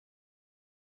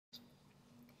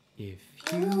If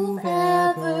you've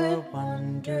ever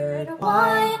wondered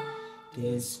why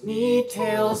Disney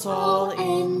tales all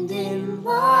end in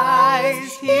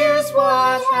lies, here's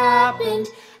what happened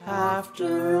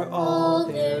after all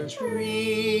their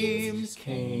dreams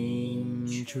came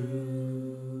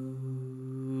true.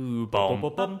 I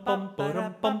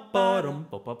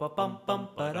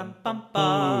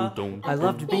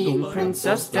loved being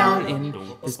princess down in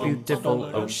this beautiful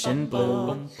ocean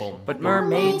blue, but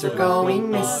mermaids are going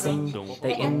missing.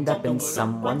 They end up in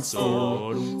someone's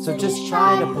stew. So just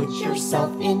try to put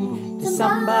yourself into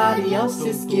somebody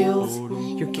else's gills.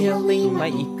 You're killing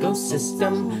my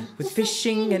ecosystem with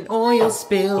fishing and oil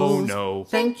spills. Oh no.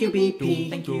 Thank you, BP.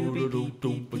 Thank you,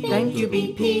 BP. Thank you,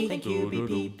 BP. Thank you,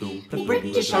 BP. The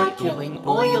British are killing,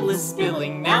 oil is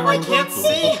spilling. Now I can't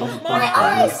see my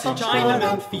eyes. The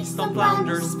Chinamen feast on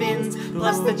flounder spins.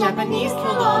 Plus the Japanese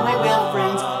killed all my whale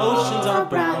friends. Oceans are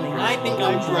browning. I think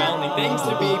I'm drowning. Thanks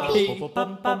to BP.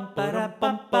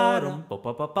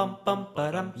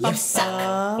 You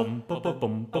suck.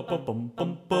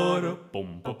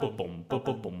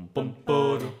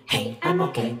 Hey, I'm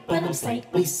okay, but I'm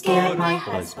slightly scared. My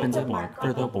husband's a mark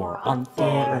for the war on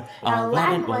terror.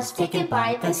 Aladdin was taken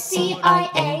by the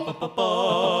CIA.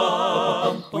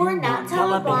 We're not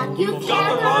Taliban, you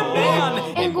can't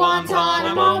ban in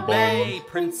Guantanamo Bay.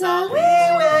 Prince Ali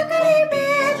will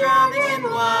be drowning in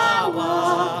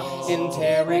Wawa.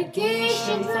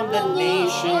 Interrogation from the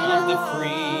nation of the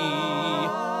free.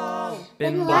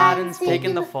 Bin Laden's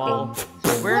taken the fall.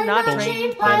 We're not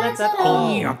trained pilots at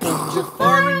all. You're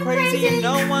foreign crazy,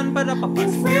 no one but a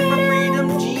fuss. We're for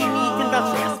freedom, Genie can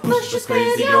vouch for us. Bush is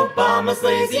crazy, Obama's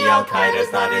lazy,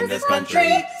 Al-Qaeda's not in this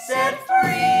country. Set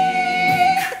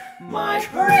free, my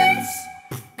prince.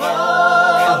 A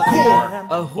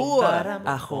whore.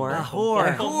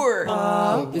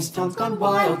 This town's gone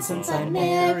wild since I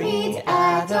married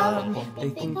Adam. They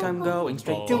think I'm going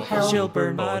straight to hell. She'll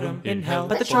burn bottom in hell.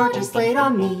 But the charge is laid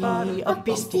on me of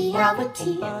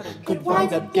bestiality. Could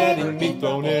wind up getting me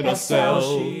thrown in a cell.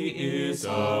 She is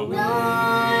a witch. No,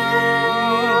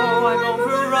 I'm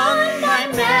overrun by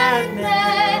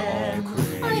madmen.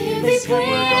 I hear they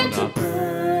plan to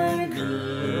burn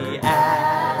me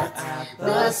at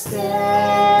the stake.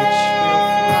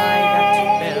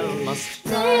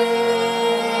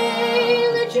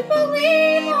 Let you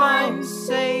believe I'm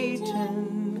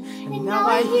Satan. And now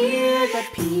I hear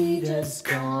that Peter's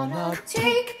gonna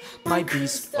take my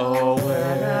beast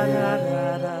away.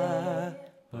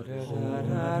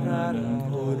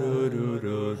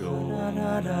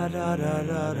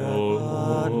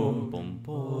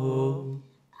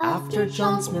 After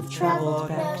John Smith traveled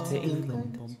back to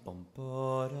England,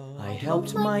 I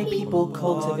helped my people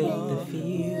cultivate the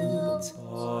fields.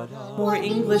 More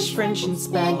English, French, and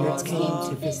Spaniards came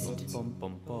to visit,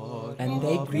 and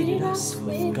they greeted us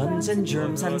with guns and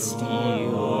germs and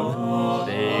steel.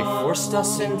 They forced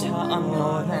us into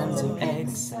unknown lands of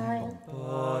exile.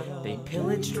 They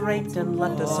pillaged, raped, and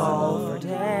left us all for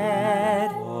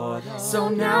dead. So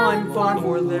now I'm far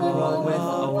more liberal with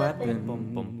a weapon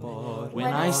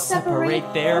when I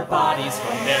separate their bodies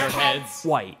from their heads.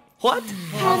 White. What?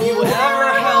 Have you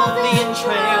ever held the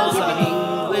entrails of an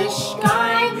English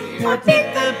guy, or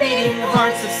beat the beating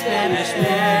hearts of Spanish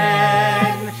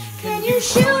men? Can you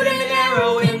shoot an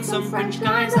arrow in some French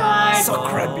guy's eye?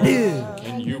 Sacre bleu!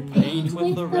 Can you paint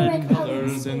with the red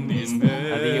colors in these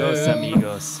men? Adios,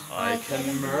 amigos. I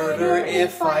can murder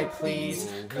if I please,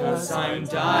 'cause I'm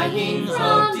dying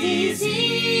of disease.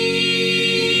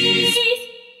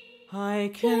 I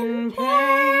can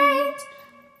paint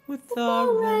with the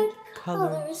red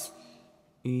colors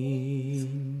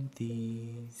in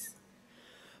these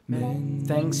men.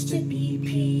 Thanks to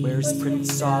BP, where's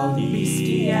Prince Ali?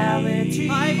 Bestiality.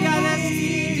 I got